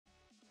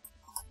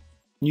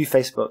New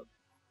Facebook.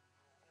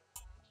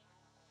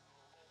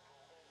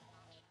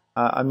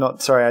 I'm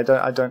not sorry.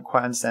 I don't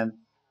quite understand.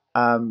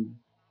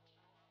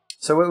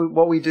 So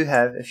what we do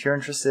have, if you're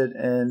interested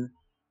in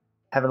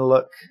having a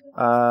look,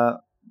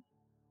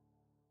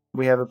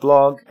 we have a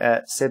blog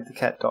at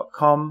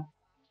sebthecat.com,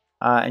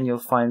 and you'll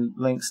find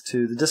links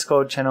to the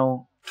Discord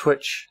channel,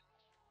 Twitch,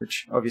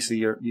 which obviously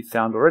you've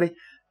found already,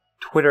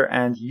 Twitter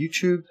and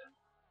YouTube.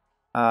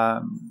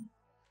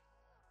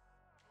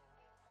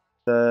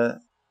 The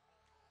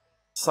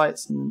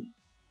sites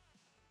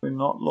we're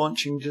not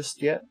launching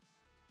just yet,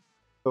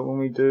 but when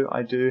we do,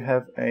 I do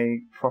have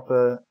a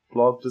proper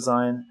blog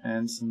design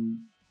and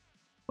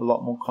a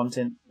lot more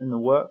content in the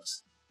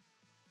works.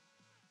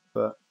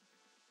 But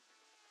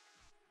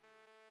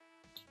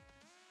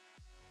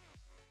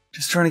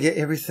just trying to get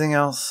everything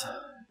else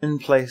in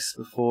place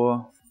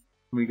before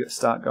we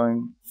start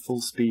going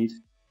full speed.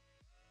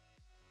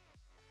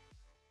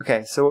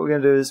 Okay, so what we're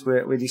going to do is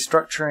we're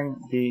destructuring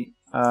the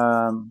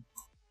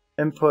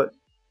input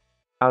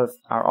out of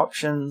our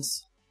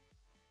options.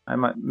 I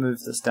might move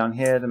this down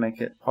here to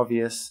make it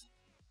obvious.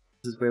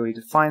 This is where we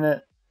define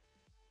it.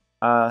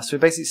 So we're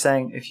basically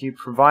saying if you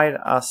provide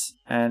us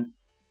an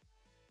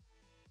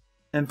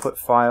input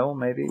file,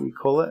 maybe we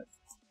call it.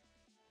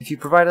 If you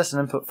provide us an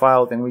input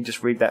file, then we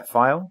just read that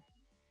file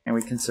and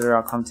we consider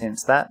our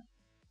contents that.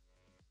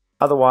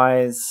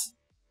 Otherwise,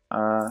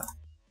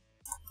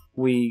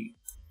 we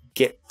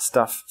get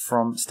stuff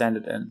from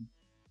standard in.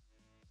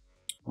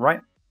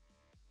 Right?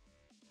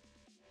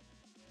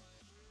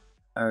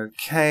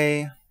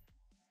 Okay.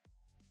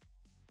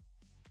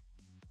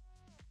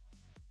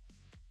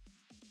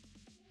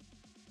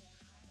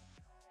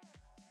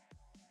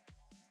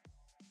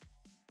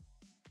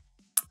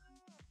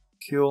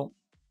 Cool.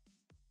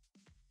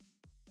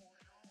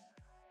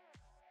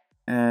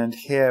 And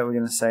here we're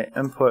going to say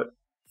input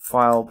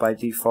file by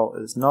default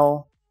is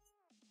null.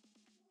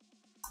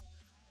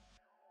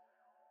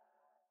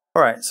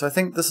 Alright, so I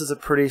think this is a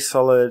pretty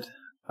solid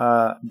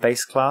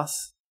base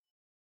class,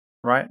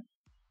 right?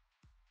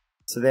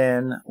 So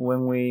then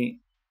when we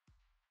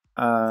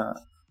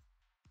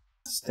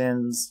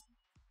extends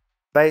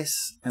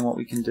base, and what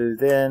we can do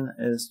then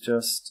is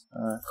just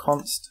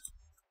const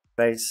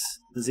base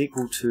is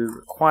equal to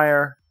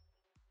require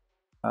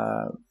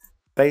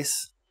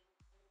base.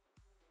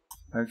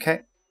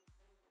 Okay.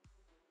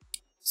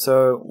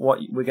 So what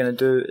we're going to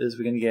do is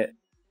we're going to get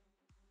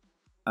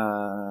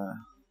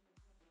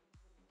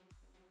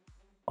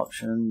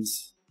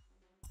options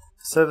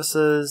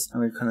services,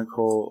 and we're going to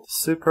call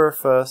super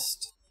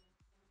first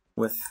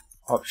with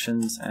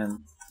options and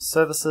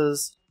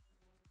services,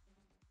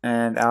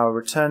 and our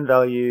return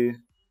value,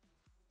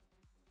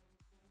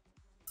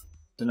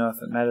 don't know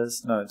if it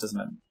matters. No, it doesn't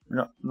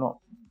matter. Not.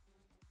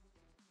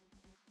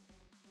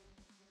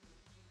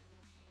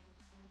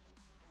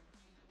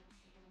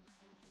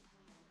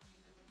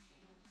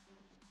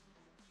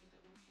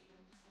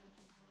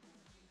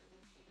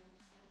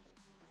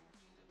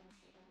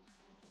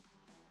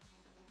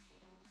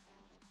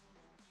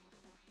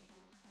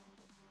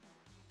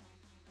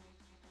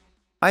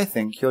 I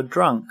think you're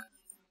drunk.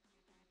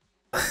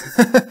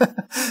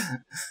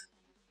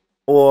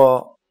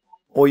 or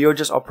you're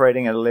just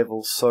operating at a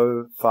level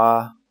so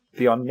far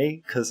beyond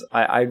me, because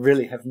I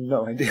really have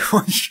no idea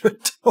what you're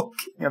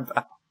talking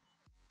about.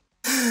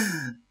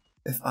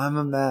 If I'm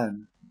a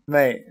man,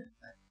 mate.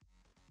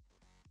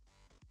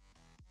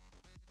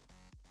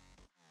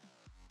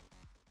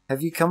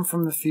 Have you come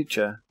from the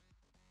future?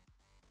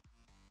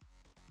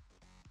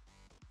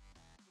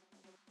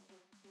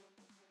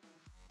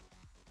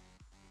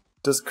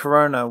 Does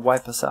Corona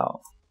wipe us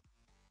out?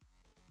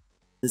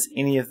 Is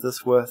any of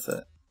this worth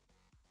it?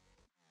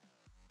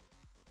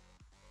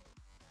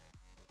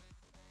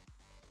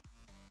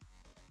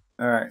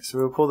 Alright, so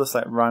we'll call this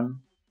like run.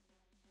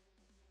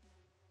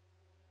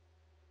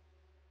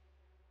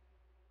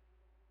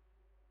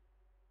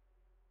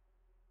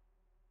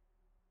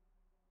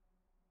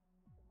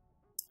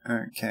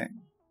 Okay.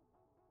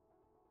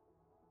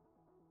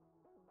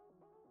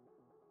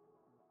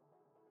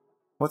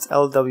 What's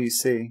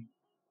LWC?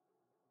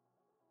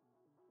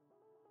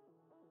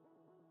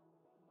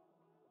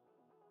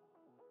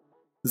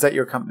 Is that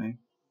your company?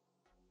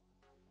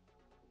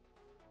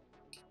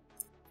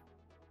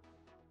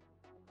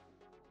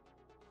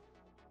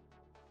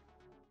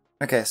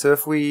 Okay, so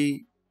if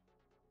we...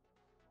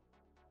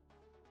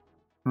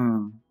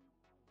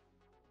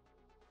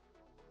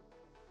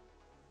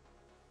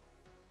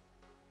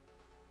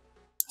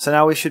 So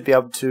now we should be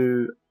able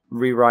to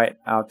rewrite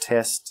our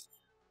test.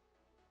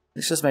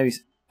 Let's just maybe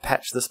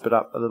patch this bit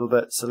up a little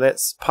bit. So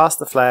let's pass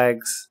the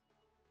flags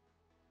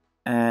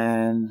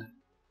and...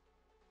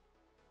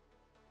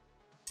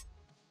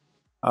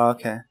 Oh,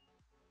 okay.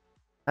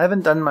 I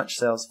haven't done much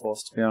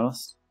Salesforce, to be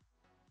honest.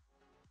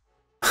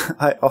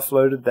 I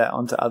offloaded that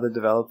onto other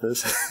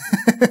developers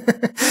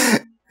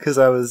because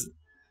I was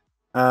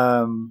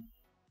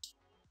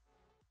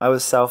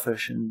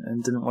selfish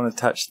and didn't want to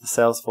touch the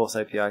Salesforce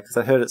API because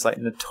I heard it's like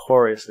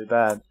notoriously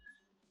bad.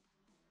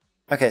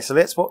 Okay, so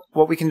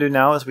what we can do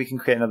now is we can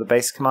create another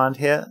base command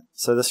here.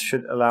 So this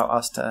should allow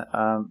us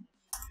to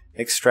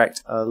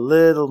extract a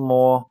little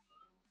more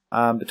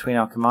between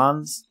our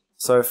commands.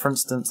 So for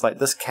instance, like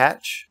this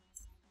catch,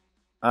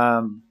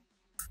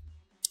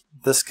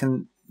 this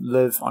can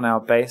live on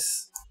our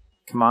base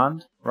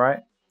command,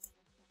 right?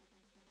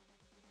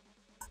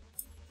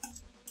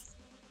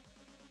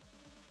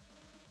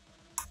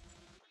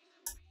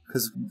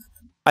 Because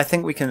I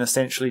think we can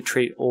essentially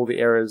treat all the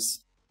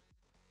errors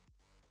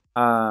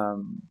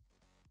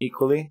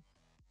equally.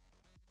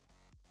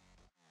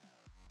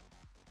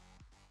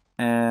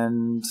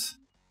 And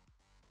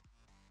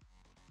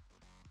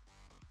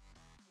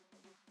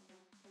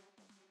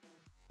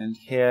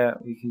here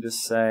we can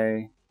just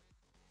say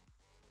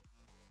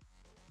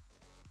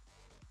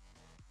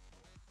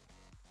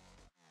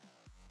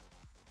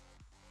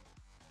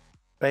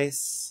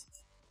base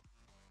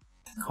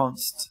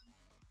const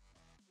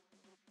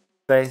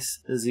base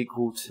is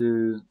equal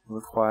to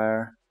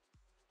require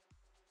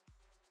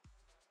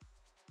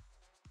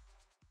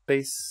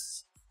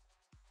base,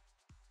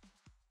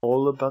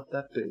 all about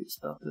that base,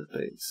 about the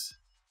base.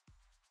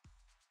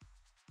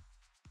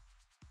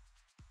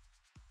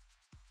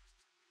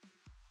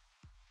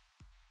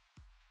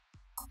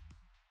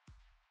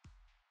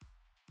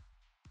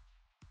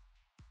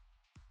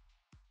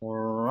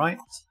 Alright,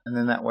 and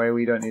then that way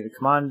we don't need a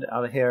command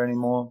out of here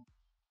anymore.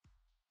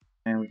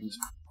 And we can just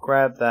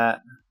grab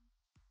that,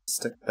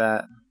 stick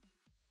that,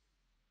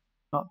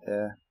 not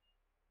there.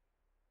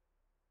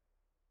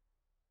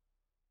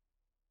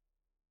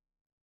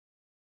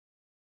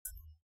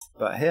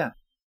 But here.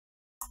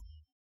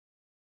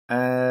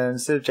 And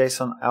instead of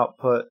JSON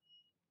output,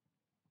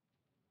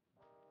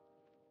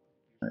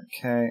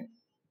 okay,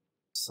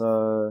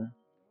 so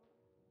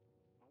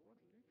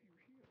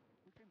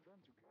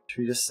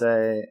should we just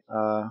say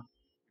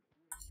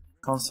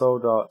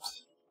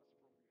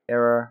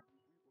console.error,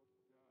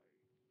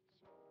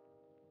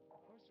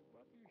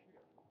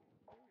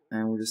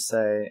 and we'll just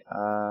say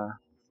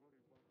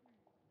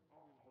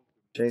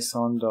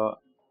JSON.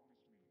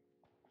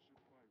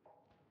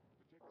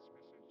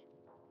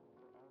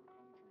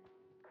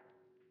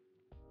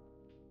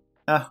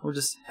 We'll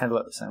just handle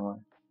it the same way.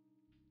 In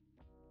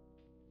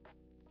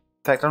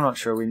fact, I'm not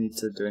sure we need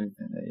to do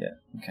anything there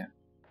yet. Okay.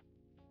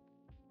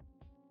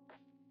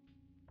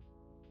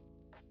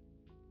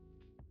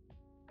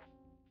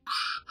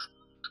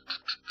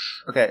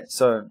 Okay,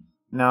 so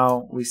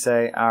now we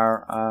say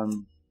our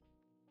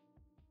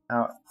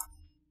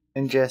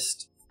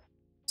ingest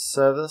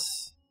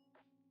service,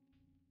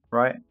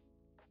 right,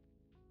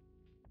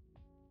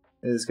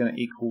 is going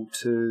to equal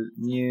to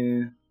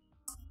new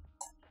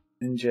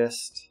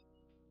ingest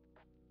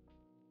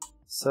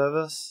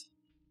service.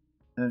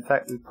 And in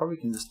fact, we probably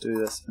can just do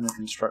this in the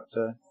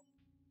constructor.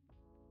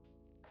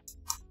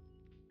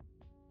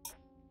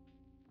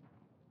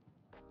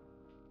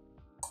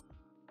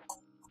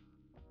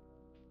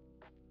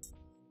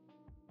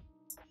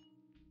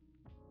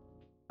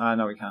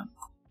 No, we can't.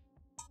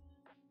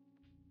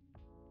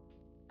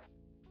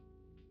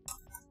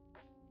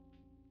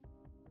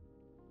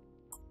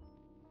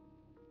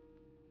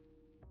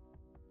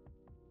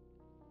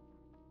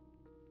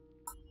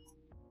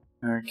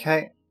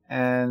 Okay,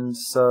 and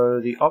so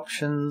the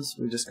options,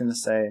 we're just going to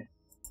say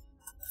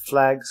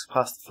flags,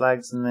 pass the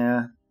flags in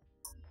there,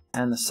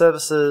 and the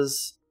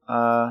services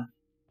will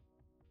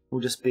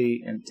just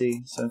be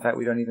empty. So in fact,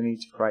 we don't even need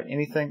to write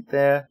anything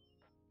there.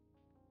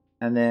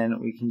 And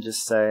then we can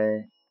just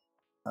say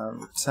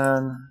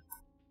return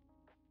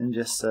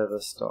ingest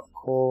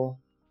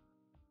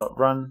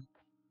service.call.run.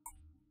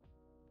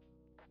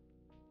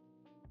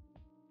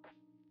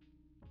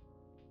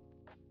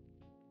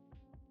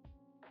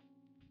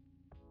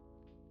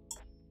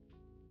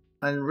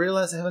 I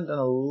realize I haven't done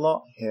a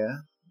lot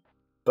here,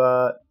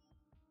 but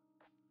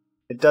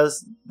it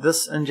does,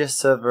 this ingest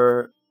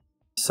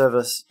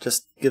service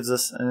just gives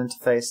us an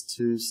interface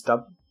to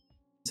stub,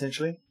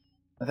 essentially,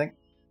 I think.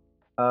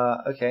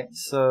 Okay,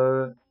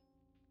 so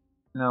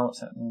now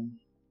what's happening?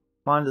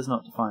 Find is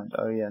not defined.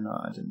 Oh yeah, no,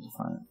 I didn't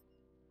define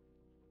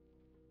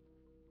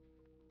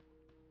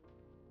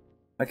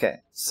it.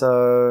 Okay,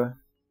 so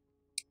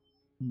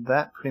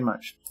that pretty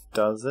much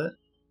does it.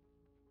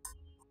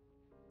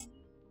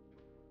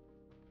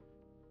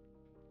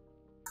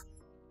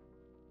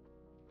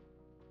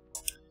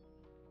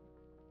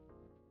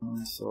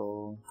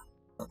 Console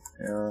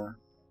error.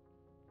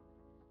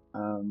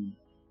 I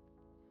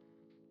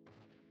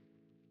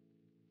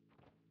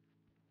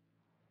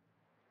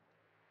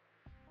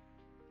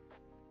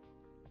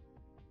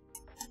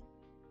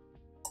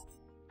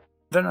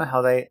don't know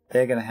how they're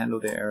going to handle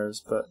their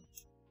errors, but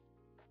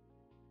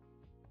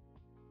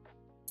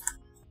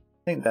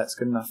I think that's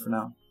good enough for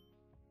now.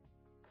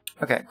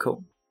 Okay,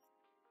 cool.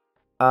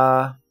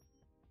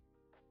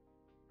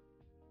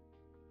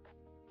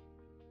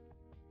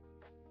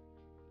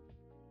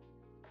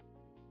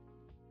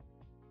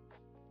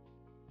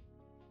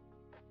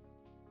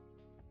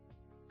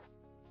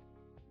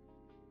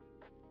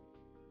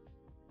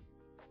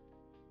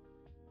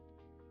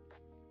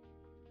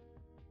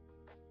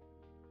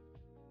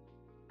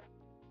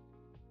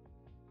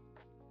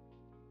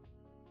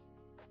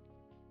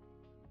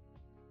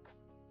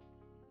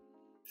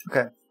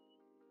 Okay.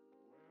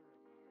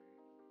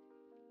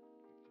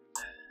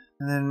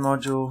 And then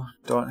module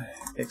dot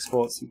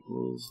exports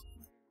equals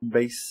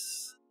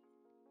base.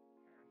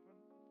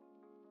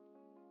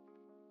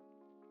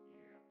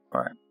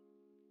 Alright.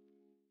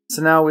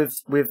 So now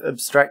we've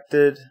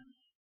abstracted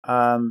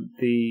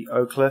the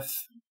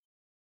OCLIF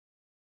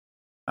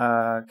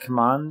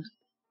command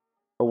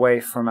away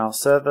from our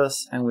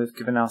service, and we've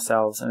given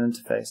ourselves an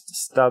interface to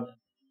stub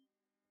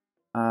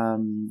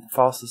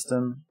file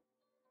system.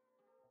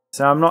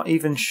 So I'm not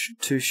even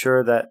too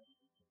sure that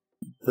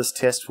this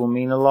test will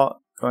mean a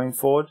lot going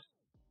forward.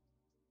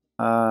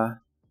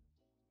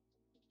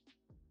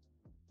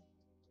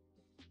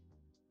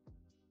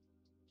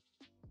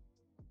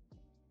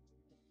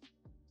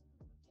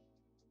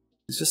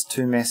 It's just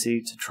too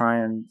messy to try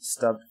and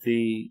stub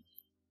the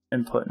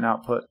input and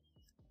output.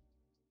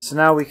 So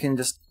now we can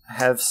just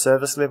have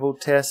service level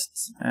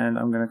tests, and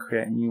I'm going to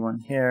create a new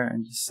one here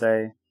and just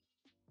say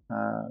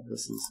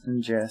this is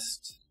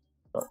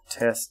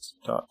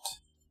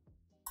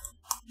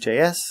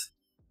ingest.test.js,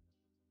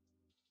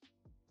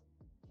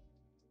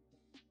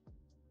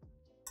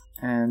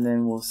 and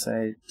then we'll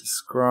say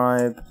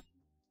describe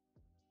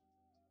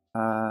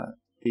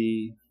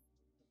the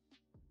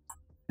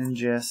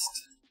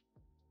ingest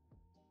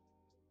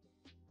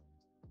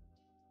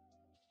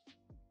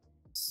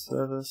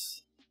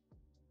service,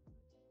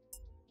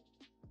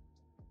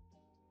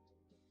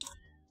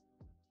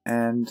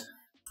 and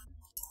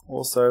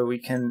also we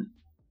can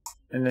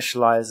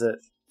initialize it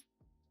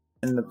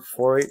in the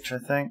before each, I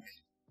think,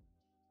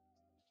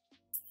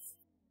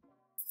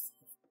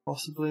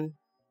 possibly.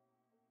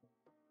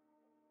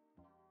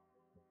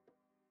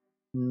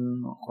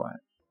 Not quite.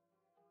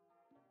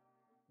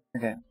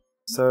 Okay,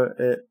 so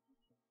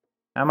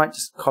I might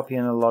just copy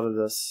in a lot of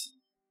this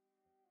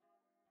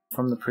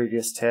from the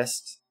previous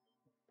test.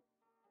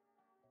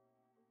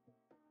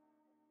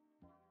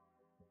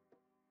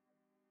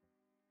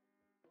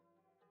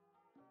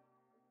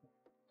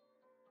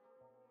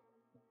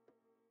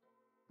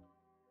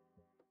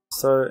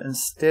 So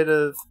instead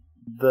of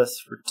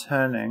this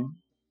returning,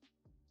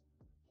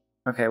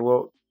 okay,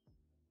 well,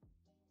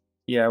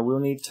 yeah, we'll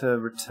need to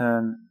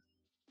return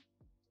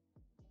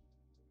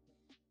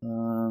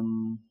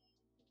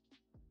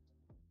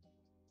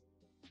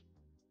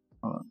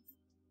hold on.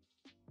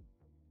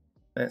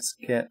 Let's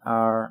get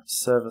our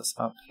service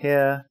up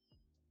here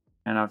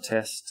and our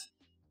test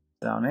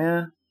down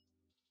here.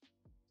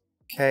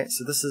 Okay,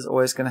 so this is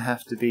always going to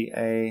have to be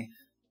an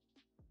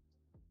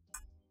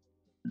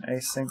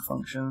async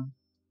function.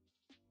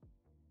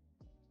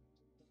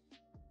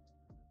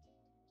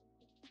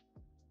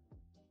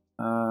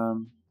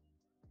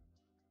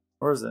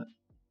 Where is it?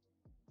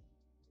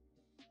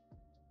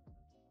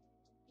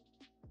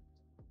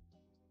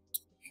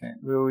 Okay,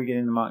 where are we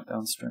getting the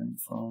markdown string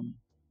from?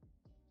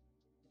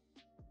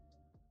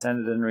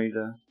 Standard in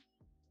reader.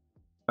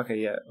 Okay,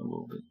 yeah, it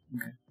will be.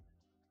 Okay.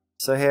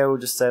 So here we'll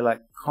just say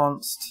like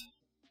const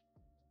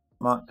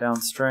markdown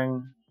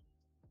string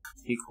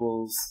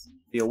equals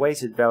the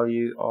awaited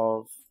value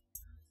of,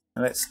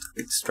 and let's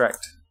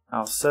extract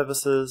our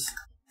services.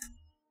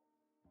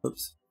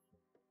 Oops.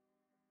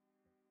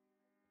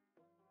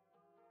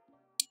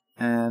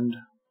 And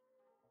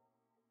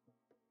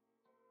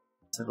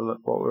let's have a look,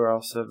 what were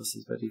our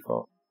services by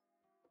default.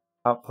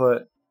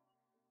 Output,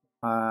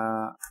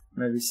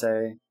 maybe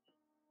say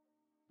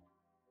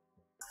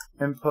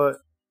input,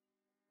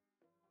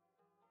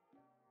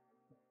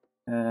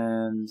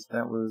 and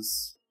that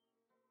was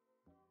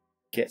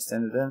get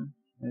standard in,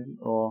 maybe,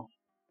 or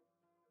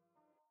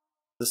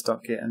this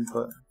dot get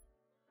input.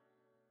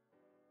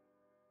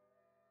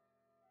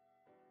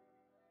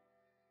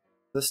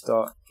 This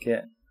dot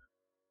get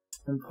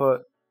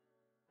input,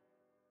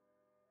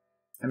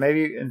 and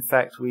maybe in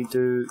fact we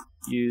do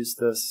use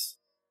this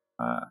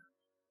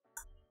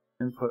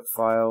input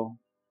file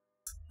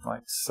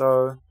like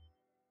so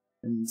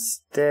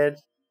instead.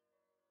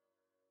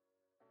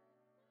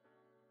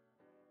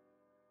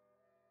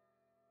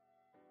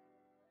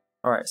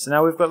 Alright, so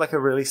now we've got like a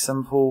really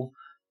simple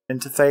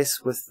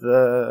interface with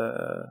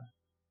the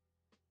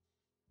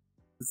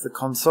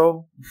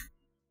console.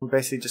 We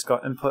basically just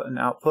got input and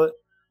output,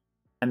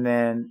 and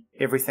then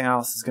everything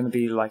else is going to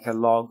be like a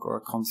log or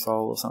a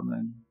console or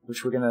something,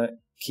 which we're going to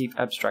keep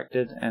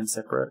abstracted and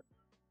separate.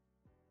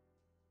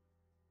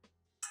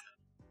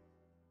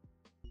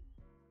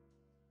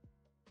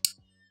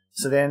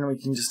 So then we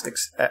can just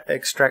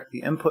extract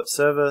the input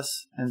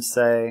service and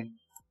say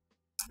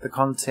the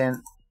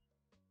content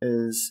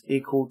is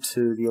equal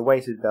to the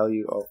awaited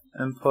value of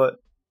input,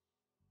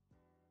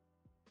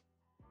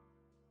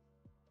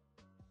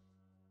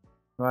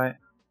 right?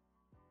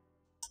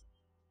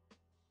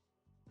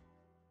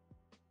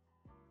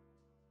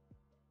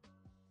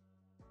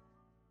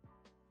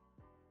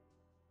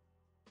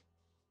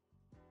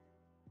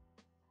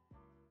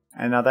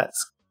 And now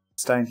that's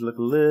starting to look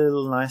a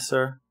little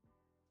nicer.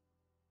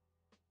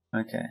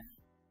 Okay.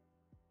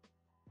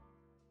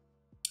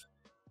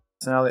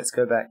 So now let's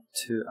go back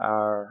to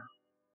our